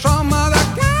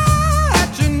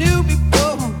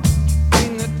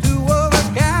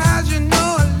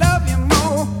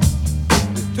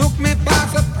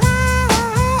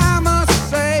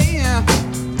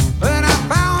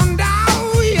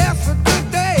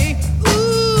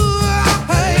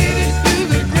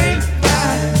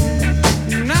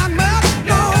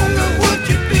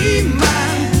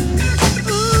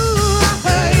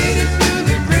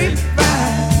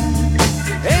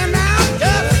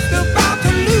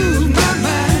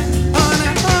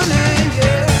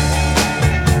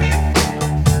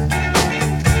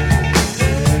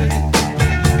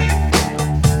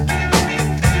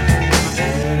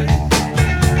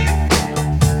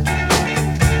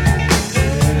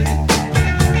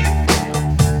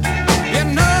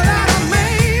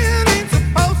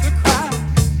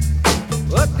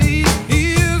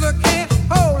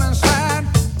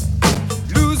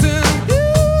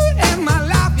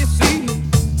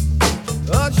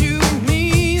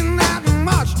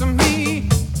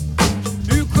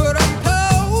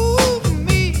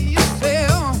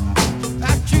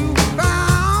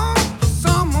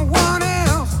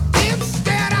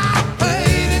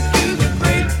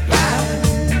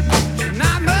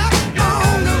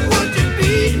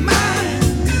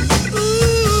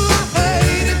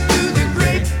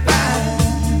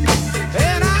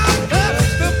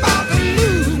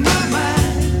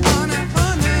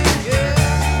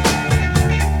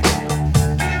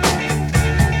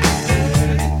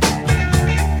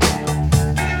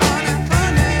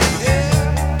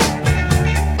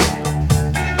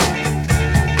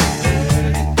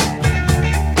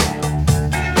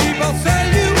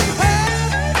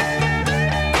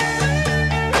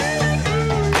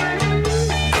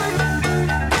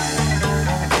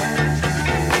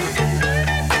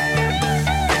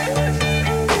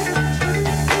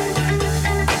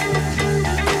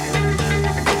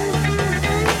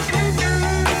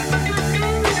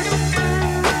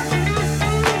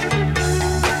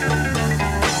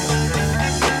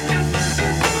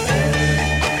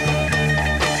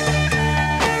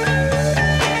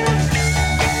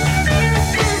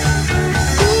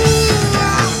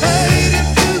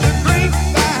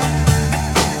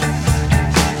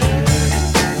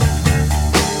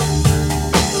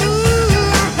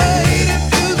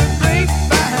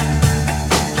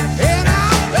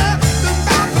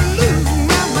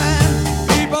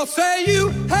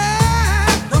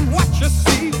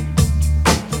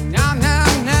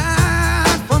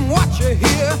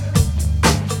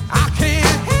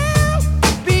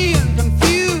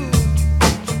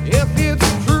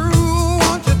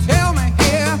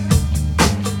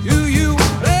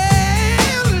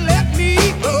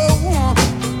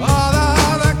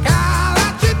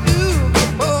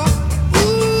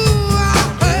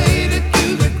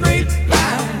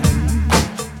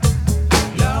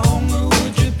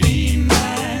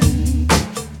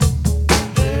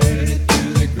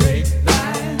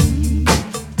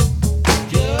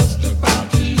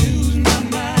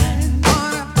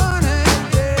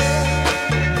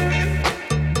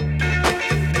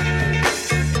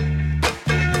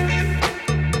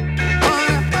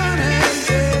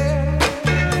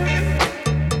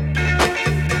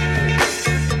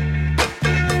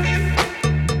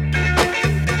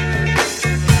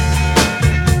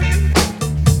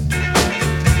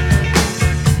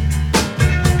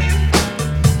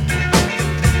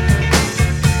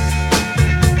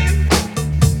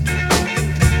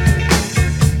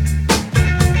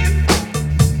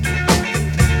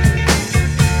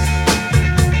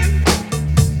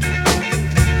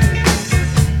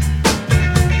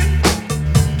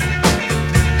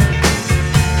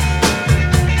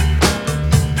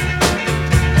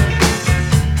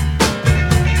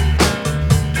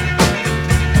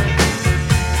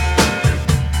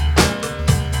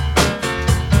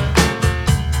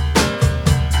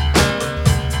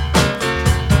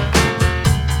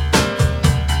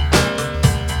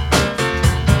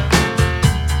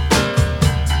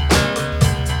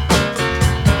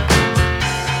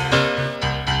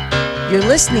 You're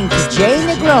listening to Jay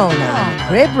Negron on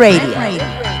Crib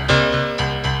Radio.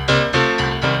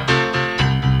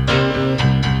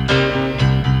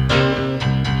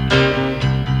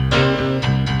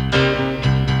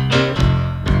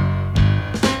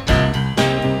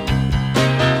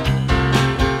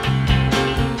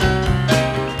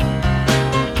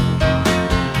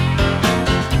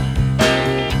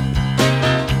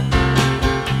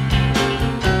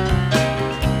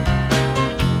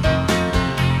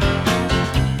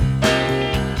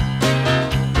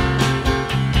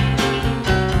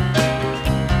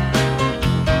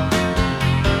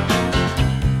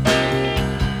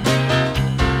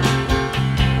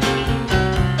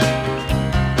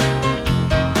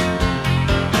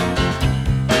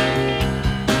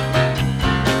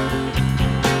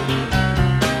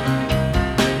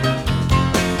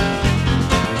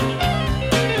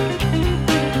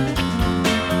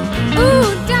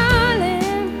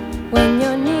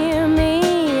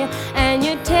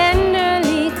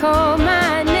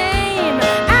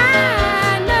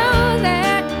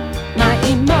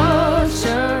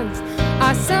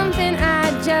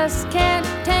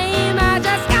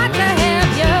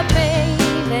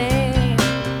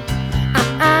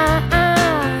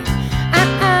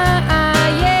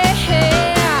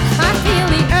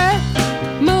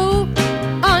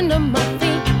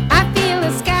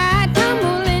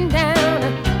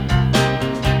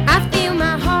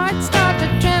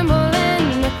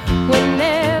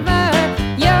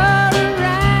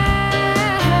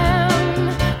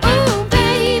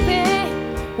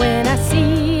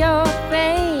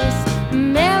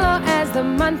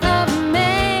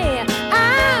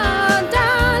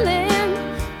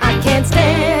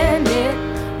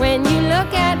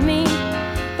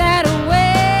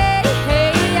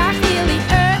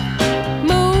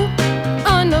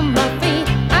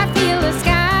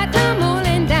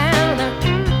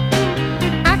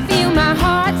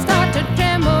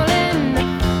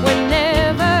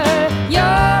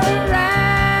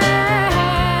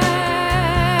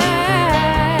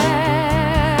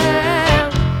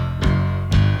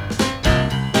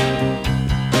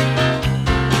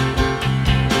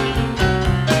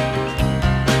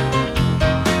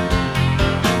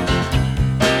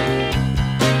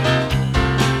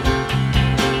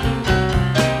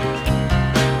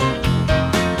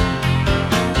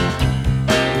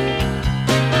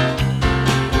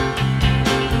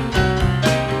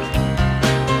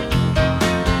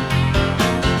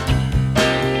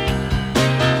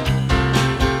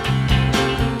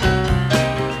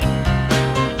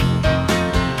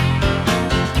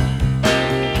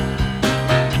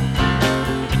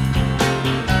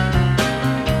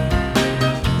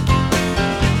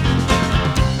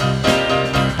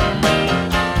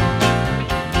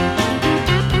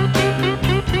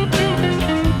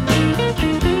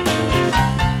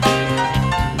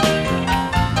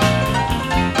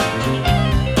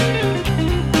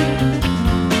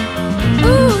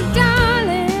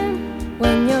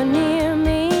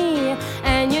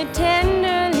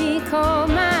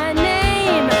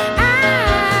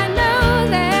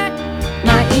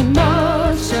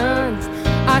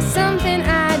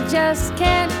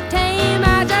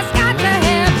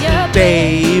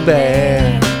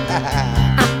 Baby.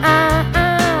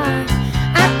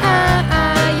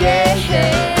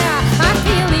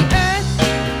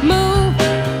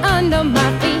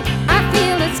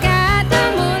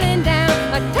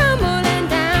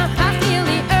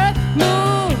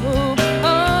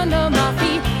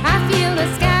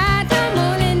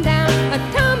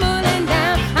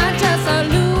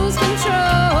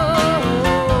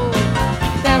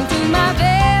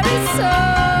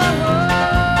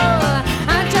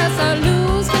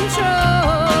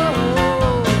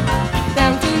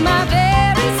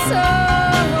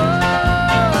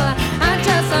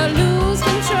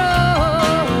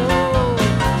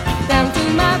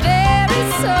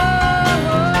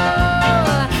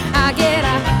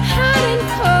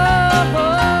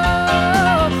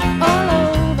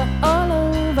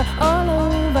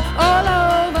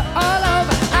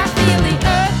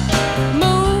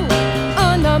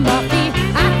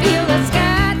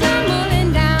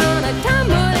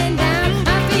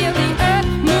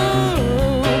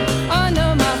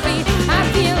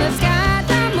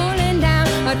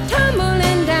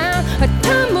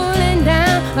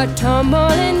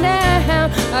 tumbling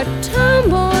down,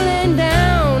 tumbling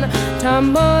down,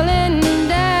 tumbling down.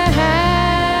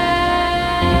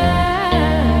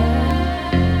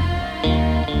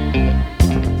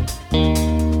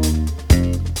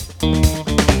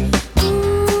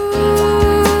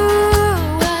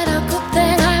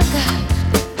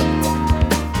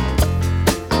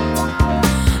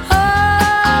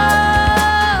 Oh,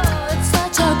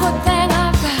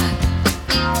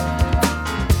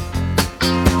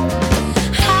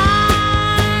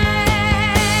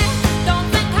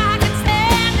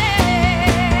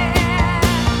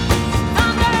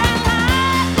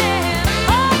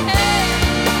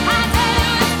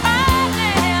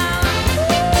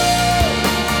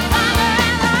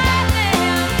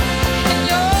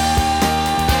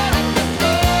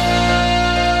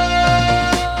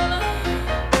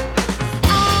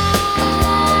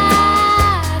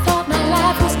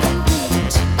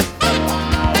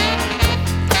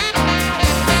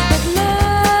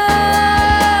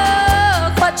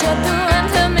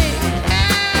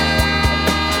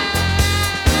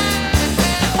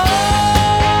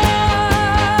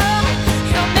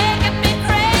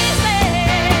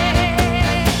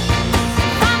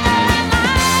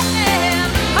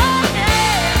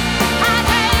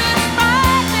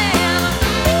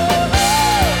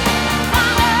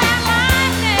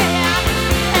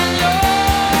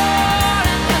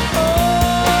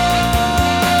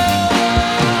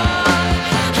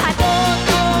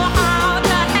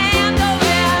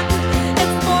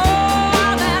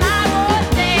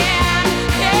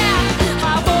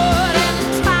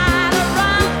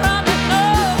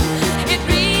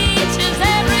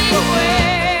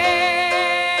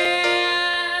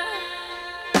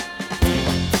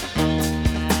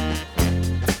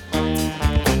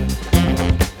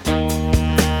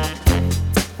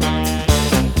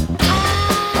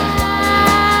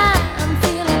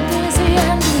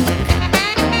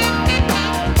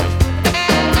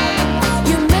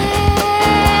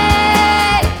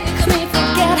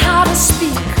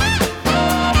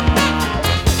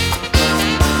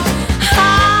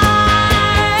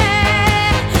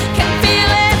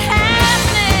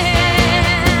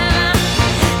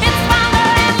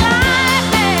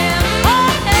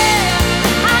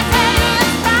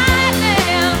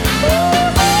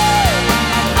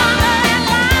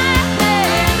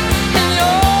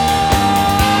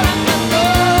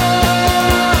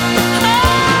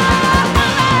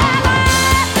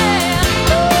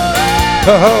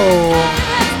 Ho-ho.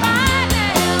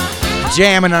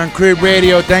 Jamming on Crib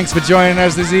Radio. Thanks for joining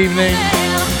us this evening.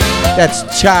 That's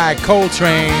Chai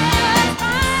Coltrane,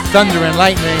 Thunder and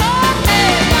Lightning.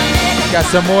 Got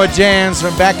some more jams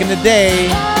from back in the day.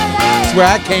 That's where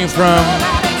I came from.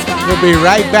 We'll be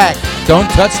right back. Don't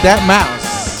touch that mouse.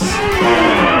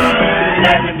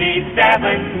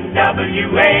 77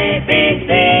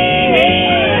 WABC.